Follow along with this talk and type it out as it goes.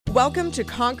Welcome to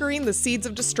Conquering the Seeds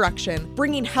of Destruction,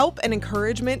 bringing help and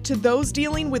encouragement to those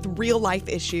dealing with real-life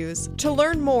issues. To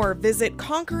learn more, visit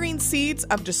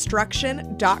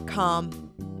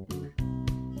conqueringseedsofdestruction.com.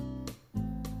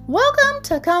 Welcome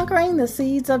to Conquering the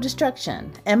Seeds of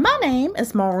Destruction, and my name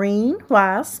is Maureen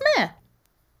Y. Smith.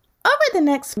 Over the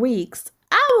next weeks,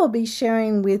 I will be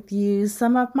sharing with you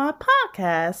some of my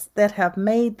podcasts that have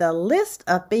made the list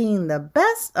of being the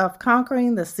best of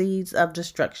Conquering the Seeds of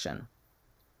Destruction.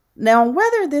 Now,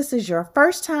 whether this is your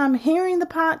first time hearing the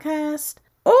podcast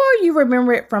or you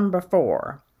remember it from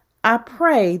before, I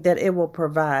pray that it will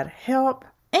provide help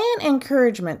and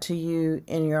encouragement to you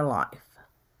in your life.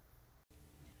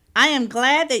 I am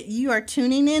glad that you are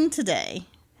tuning in today.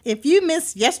 If you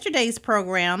missed yesterday's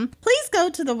program, please go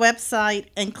to the website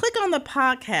and click on the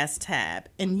podcast tab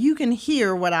and you can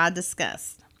hear what I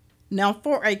discussed. Now,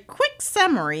 for a quick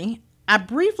summary, I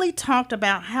briefly talked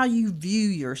about how you view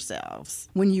yourselves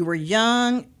when you were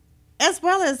young, as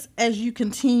well as you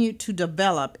continue to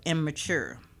develop and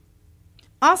mature.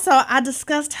 Also, I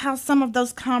discussed how some of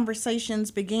those conversations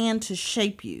began to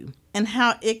shape you and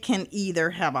how it can either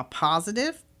have a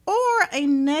positive or a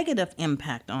negative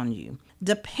impact on you,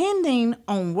 depending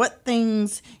on what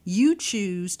things you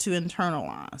choose to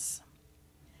internalize.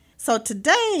 So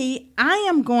today, I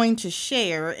am going to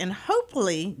share and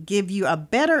hopefully give you a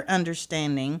better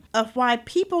understanding of why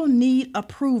people need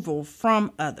approval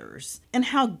from others and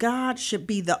how God should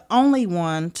be the only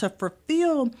one to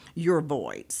fulfill your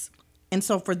voids. And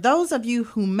so for those of you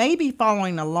who may be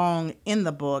following along in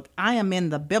the book, I am in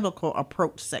the biblical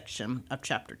approach section of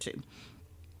chapter 2.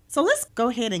 So let's go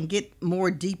ahead and get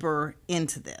more deeper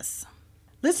into this.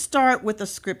 Let's start with a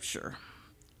scripture.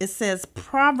 It says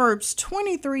Proverbs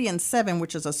 23:7,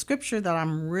 which is a scripture that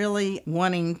I'm really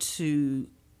wanting to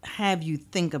have you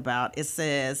think about. It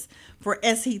says, "For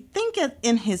as he thinketh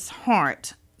in his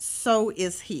heart, so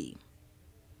is he."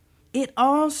 It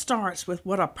all starts with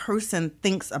what a person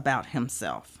thinks about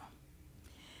himself.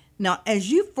 Now,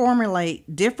 as you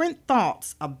formulate different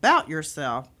thoughts about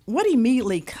yourself, what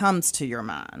immediately comes to your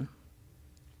mind?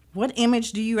 What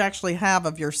image do you actually have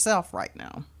of yourself right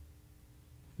now?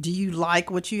 Do you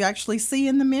like what you actually see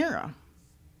in the mirror?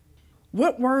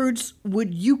 What words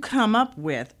would you come up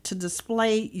with to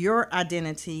display your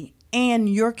identity and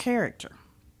your character?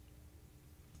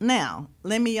 Now,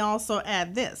 let me also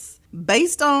add this.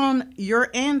 Based on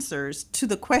your answers to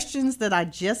the questions that I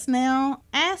just now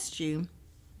asked you,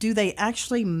 do they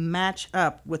actually match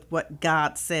up with what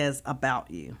God says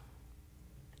about you?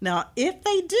 Now, if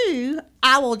they do,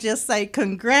 I will just say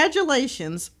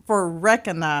congratulations for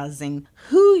recognizing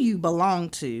who you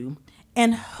belong to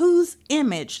and whose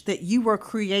image that you were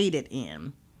created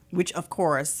in, which of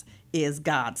course is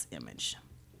God's image.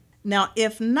 Now,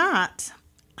 if not,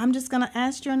 I'm just going to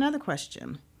ask you another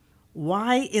question.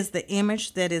 Why is the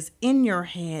image that is in your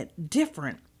head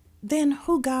different than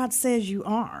who God says you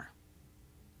are?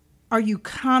 Are you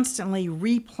constantly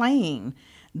replaying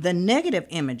the negative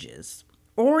images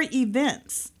or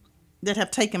events that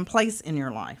have taken place in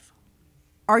your life?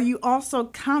 Are you also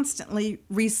constantly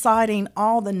reciting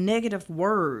all the negative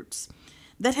words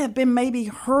that have been maybe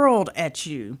hurled at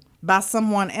you by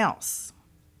someone else?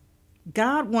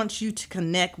 God wants you to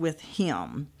connect with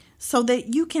Him so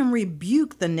that you can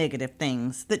rebuke the negative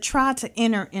things that try to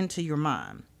enter into your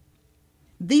mind.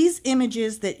 These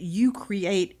images that you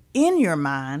create in your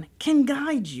mind can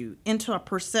guide you into a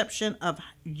perception of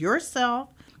yourself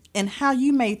and how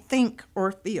you may think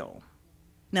or feel.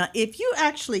 Now, if you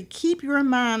actually keep your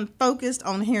mind focused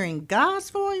on hearing God's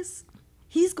voice,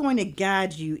 He's going to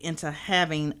guide you into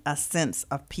having a sense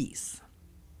of peace.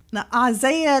 Now,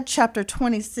 Isaiah chapter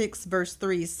 26, verse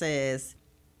 3 says,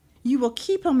 "You will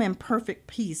keep him in perfect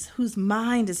peace, whose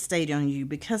mind is stayed on you,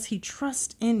 because he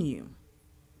trusts in you."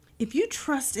 If you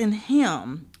trust in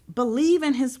Him, believe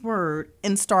in His word,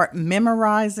 and start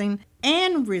memorizing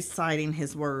and reciting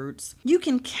His words, you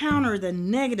can counter the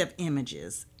negative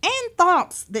images and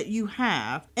thoughts that you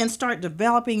have and start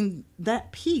developing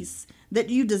that peace that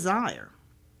you desire.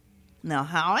 Now,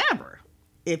 however,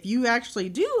 if you actually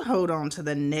do hold on to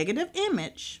the negative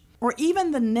image or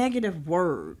even the negative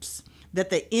words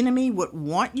that the enemy would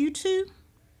want you to,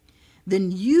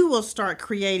 then you will start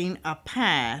creating a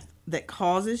path that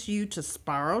causes you to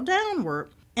spiral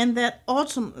downward and that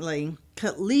ultimately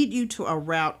could lead you to a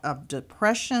route of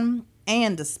depression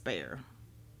and despair.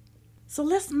 So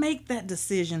let's make that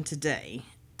decision today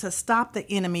to stop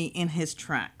the enemy in his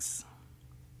tracks.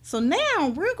 So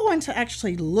now we're going to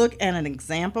actually look at an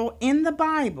example in the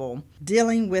Bible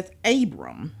dealing with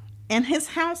Abram and his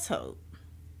household.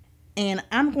 And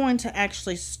I'm going to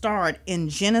actually start in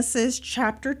Genesis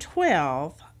chapter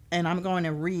 12, And I'm going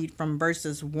to read from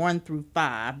verses 1 through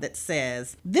 5 that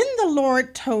says, Then the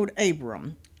Lord told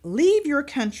Abram, Leave your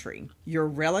country, your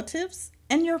relatives,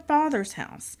 and your father's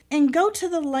house, and go to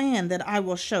the land that I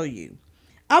will show you.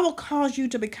 I will cause you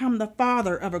to become the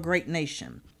father of a great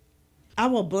nation. I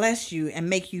will bless you and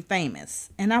make you famous,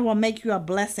 and I will make you a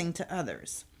blessing to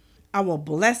others. I will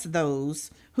bless those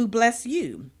who bless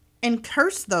you, and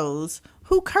curse those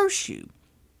who curse you.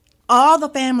 All the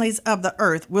families of the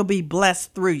earth will be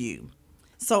blessed through you.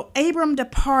 So Abram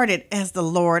departed as the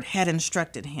Lord had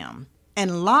instructed him,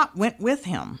 and Lot went with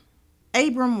him.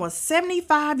 Abram was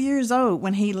 75 years old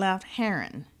when he left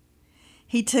Haran.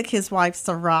 He took his wife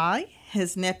Sarai,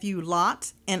 his nephew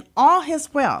Lot, and all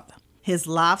his wealth, his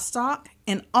livestock,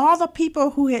 and all the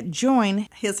people who had joined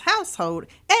his household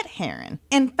at Haran,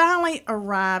 and finally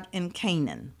arrived in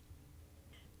Canaan.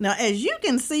 Now, as you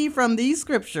can see from these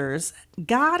scriptures,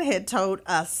 God had told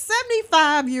a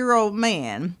 75-year-old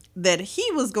man that he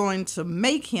was going to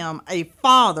make him a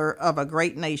father of a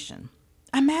great nation.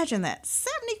 Imagine that,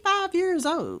 75 years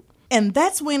old. And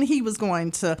that's when he was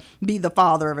going to be the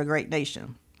father of a great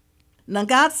nation. Now,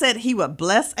 God said he would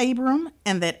bless Abram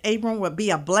and that Abram would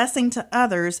be a blessing to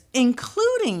others,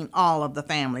 including all of the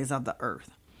families of the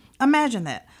earth. Imagine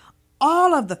that.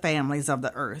 All of the families of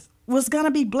the earth was going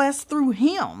to be blessed through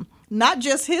him, not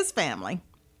just his family.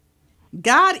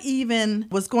 God even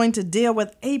was going to deal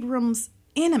with Abram's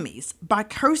enemies by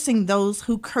cursing those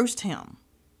who cursed him.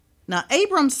 Now,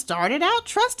 Abram started out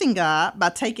trusting God by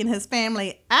taking his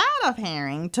family out of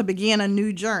Haran to begin a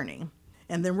new journey.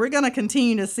 And then we're going to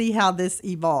continue to see how this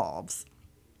evolves.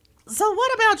 So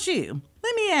what about you?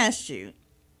 Let me ask you,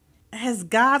 has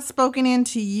God spoken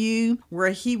into you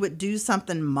where he would do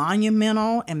something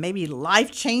monumental and maybe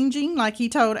life-changing like he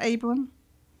told Abram?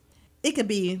 It could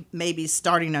be maybe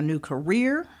starting a new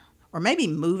career, or maybe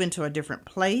moving to a different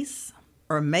place,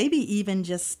 or maybe even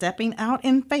just stepping out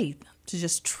in faith to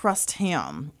just trust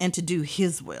him and to do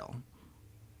his will.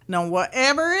 Now,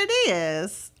 whatever it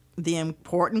is, the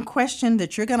important question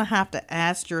that you're going to have to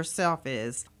ask yourself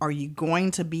is, are you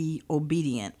going to be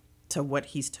obedient to what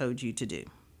he's told you to do?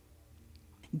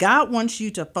 God wants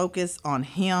you to focus on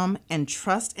him and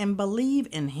trust and believe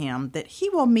in him that he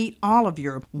will meet all of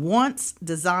your wants,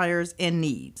 desires, and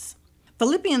needs.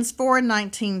 Philippians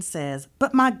 4:19 says,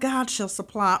 But my God shall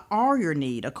supply all your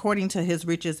need according to his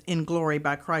riches in glory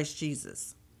by Christ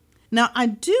Jesus. Now, I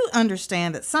do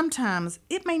understand that sometimes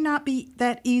it may not be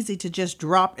that easy to just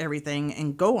drop everything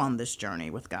and go on this journey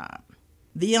with God.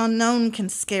 The unknown can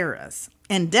scare us,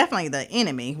 and definitely the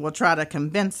enemy will try to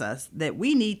convince us that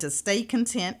we need to stay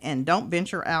content and don't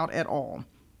venture out at all.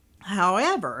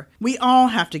 However, we all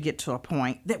have to get to a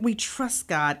point that we trust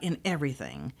God in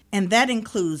everything, and that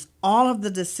includes all of the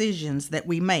decisions that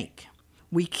we make.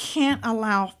 We can't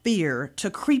allow fear to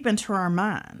creep into our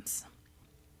minds.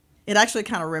 It actually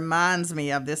kind of reminds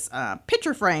me of this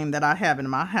picture frame that I have in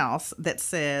my house that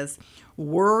says,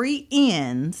 worry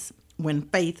ends when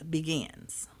faith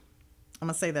begins. I'm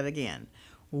going to say that again.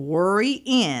 Worry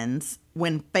ends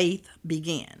when faith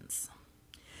begins.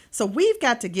 So we've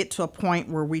got to get to a point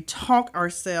where we talk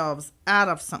ourselves out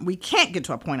of something. We can't get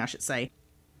to a point, I should say,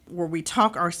 where we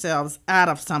talk ourselves out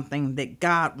of something that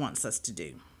God wants us to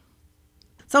do.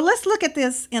 So let's look at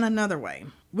this in another way.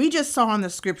 We just saw in the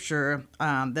scripture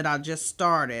that I just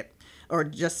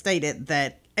stated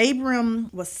that Abram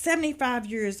was 75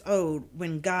 years old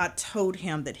when God told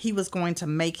him that he was going to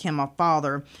make him a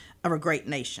father of a great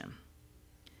nation.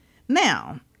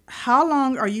 Now, how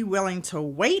long are you willing to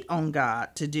wait on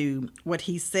God to do what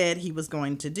he said he was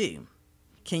going to do?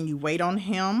 Can you wait on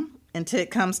him until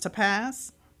it comes to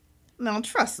pass? Now,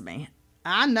 trust me,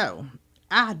 I know.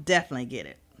 I definitely get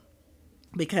it.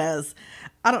 Because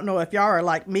I don't know if y'all are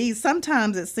like me.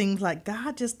 Sometimes it seems like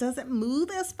God just doesn't move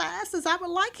as fast as I would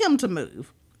like him to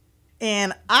move.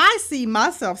 And I see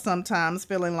myself sometimes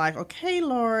feeling like, okay,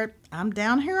 Lord, I'm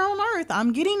down here on earth.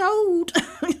 I'm getting old.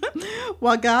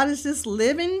 While God is just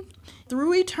living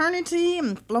through eternity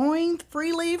and flowing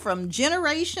freely from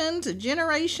generation to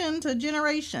generation to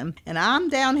generation. And I'm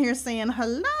down here saying,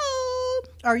 hello,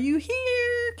 are you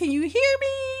here? Can you hear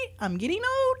me? I'm getting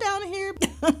old down here.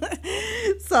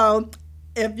 So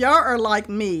if y'all are like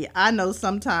me, I know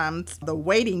sometimes the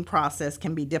waiting process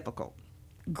can be difficult.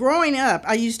 Growing up,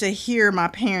 I used to hear my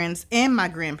parents and my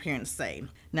grandparents say,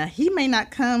 now he may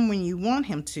not come when you want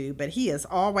him to, but he is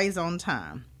always on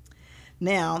time.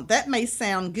 Now, that may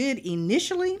sound good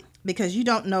initially because you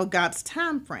don't know God's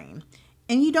time frame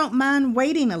and you don't mind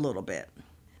waiting a little bit.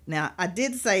 Now, I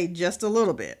did say just a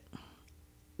little bit.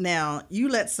 Now, you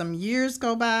let some years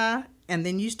go by and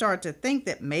then you start to think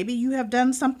that maybe you have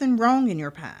done something wrong in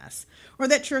your past, or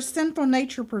that your sinful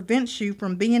nature prevents you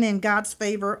from being in God's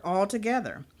favor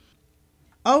altogether.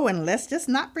 Oh, and let's just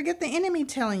not forget the enemy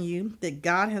telling you that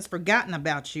God has forgotten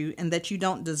about you and that you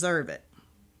don't deserve it.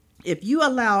 If you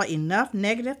allow enough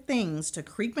negative things to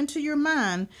creep into your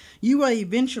mind, you will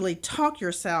eventually talk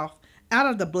yourself out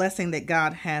of the blessing that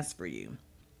God has for you.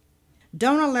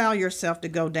 Don't allow yourself to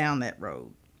go down that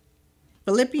road.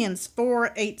 Philippians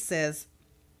 4:8 says,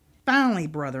 "Finally,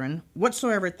 brethren,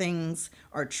 whatsoever things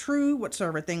are true,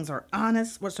 whatsoever things are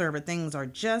honest, whatsoever things are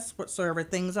just, whatsoever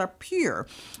things are pure,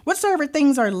 whatsoever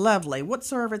things are lovely,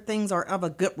 whatsoever things are of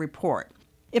a good report.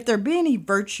 If there be any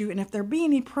virtue and if there be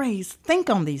any praise, think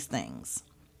on these things."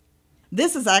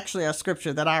 This is actually a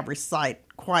scripture that I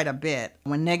recite quite a bit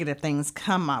when negative things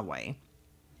come my way.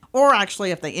 Or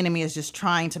actually if the enemy is just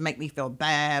trying to make me feel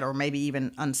bad or maybe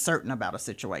even uncertain about a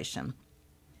situation.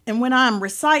 And when I'm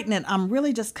reciting it, I'm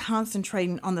really just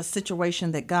concentrating on the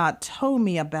situation that God told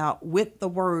me about with the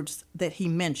words that he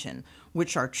mentioned,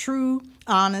 which are true,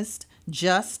 honest,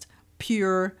 just,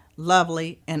 pure,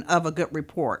 lovely, and of a good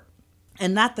report.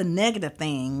 And not the negative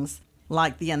things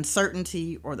like the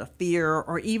uncertainty or the fear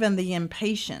or even the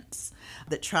impatience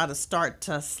that try to start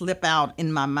to slip out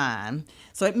in my mind.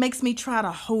 So it makes me try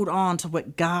to hold on to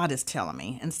what God is telling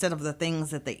me instead of the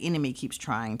things that the enemy keeps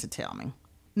trying to tell me.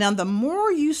 Now, the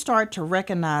more you start to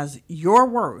recognize your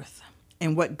worth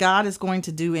and what God is going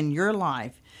to do in your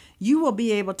life, you will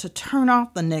be able to turn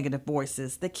off the negative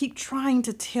voices that keep trying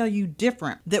to tell you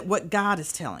different than what God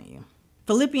is telling you.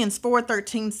 Philippians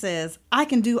 4:13 says, "I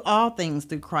can do all things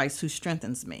through Christ who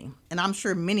strengthens me." And I'm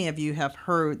sure many of you have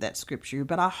heard that scripture,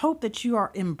 but I hope that you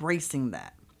are embracing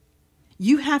that.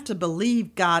 You have to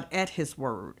believe God at his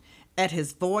word, at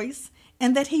his voice,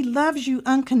 and that he loves you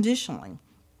unconditionally.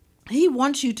 He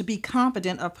wants you to be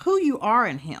confident of who you are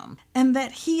in him and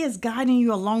that he is guiding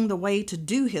you along the way to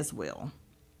do his will.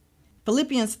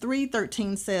 Philippians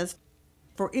 3:13 says,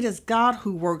 "For it is God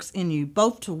who works in you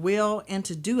both to will and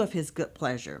to do of his good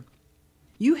pleasure."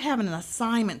 You have an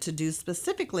assignment to do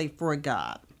specifically for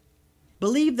God.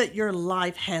 Believe that your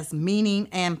life has meaning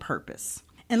and purpose.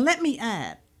 And let me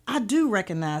add, I do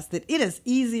recognize that it is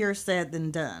easier said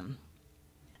than done.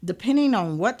 Depending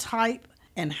on what type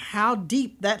and how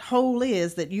deep that hole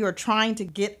is that you are trying to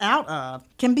get out of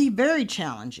can be very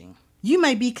challenging. You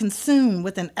may be consumed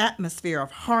with an atmosphere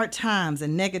of hard times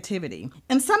and negativity,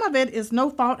 and some of it is no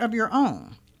fault of your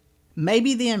own.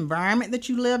 Maybe the environment that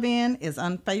you live in is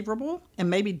unfavorable and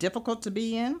maybe difficult to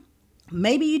be in.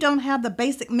 Maybe you don't have the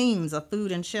basic means of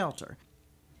food and shelter.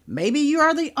 Maybe you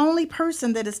are the only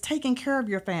person that is taking care of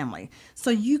your family, so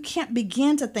you can't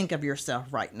begin to think of yourself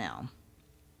right now.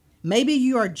 Maybe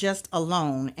you are just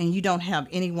alone and you don't have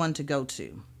anyone to go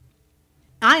to.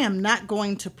 I am not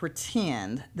going to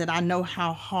pretend that I know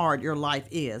how hard your life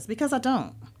is because I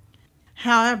don't.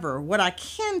 However, what I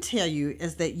can tell you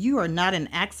is that you are not an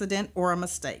accident or a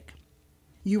mistake.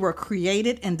 You were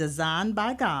created and designed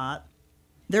by God.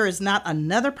 There is not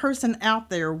another person out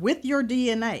there with your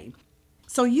DNA.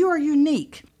 So you are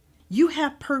unique. You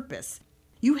have purpose.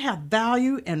 You have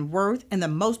value and worth, and the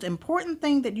most important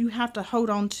thing that you have to hold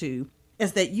on to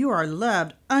is that you are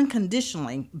loved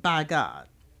unconditionally by God.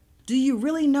 Do you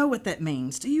really know what that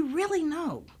means? Do you really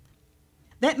know?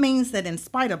 That means that in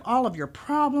spite of all of your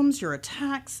problems, your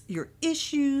attacks, your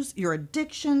issues, your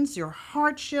addictions, your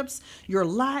hardships, your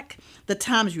lack, the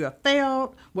times you have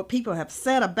failed, what people have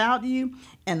said about you,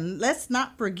 and let's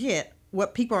not forget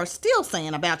what people are still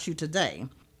saying about you today,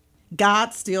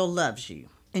 God still loves you.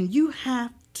 And you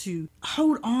have to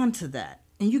hold on to that.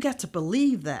 And you got to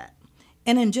believe that.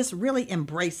 And then just really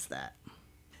embrace that.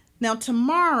 Now,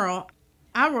 tomorrow,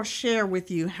 I will share with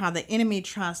you how the enemy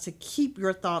tries to keep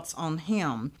your thoughts on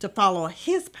him to follow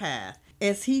his path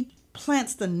as he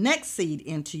plants the next seed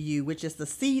into you, which is the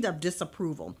seed of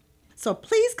disapproval. So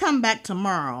please come back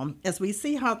tomorrow as we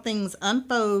see how things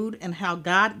unfold and how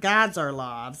God guides our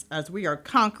lives as we are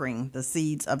conquering the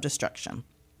seeds of destruction.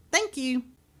 Thank you.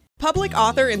 Public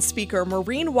author and speaker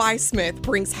Maureen Y. Smith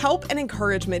brings help and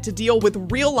encouragement to deal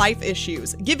with real-life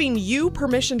issues, giving you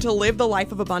permission to live the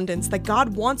life of abundance that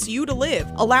God wants you to live,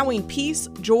 allowing peace,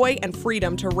 joy, and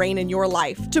freedom to reign in your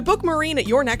life. To book Maureen at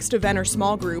your next event or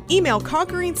small group, email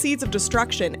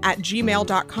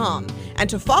conqueringseedsofdestruction@gmail.com. And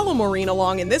to follow Maureen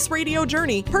along in this radio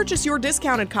journey, purchase your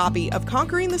discounted copy of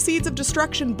Conquering the Seeds of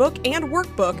Destruction book and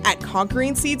workbook at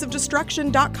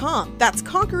conqueringseedsofdestruction.com. That's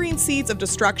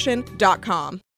conqueringseedsofdestruction.com.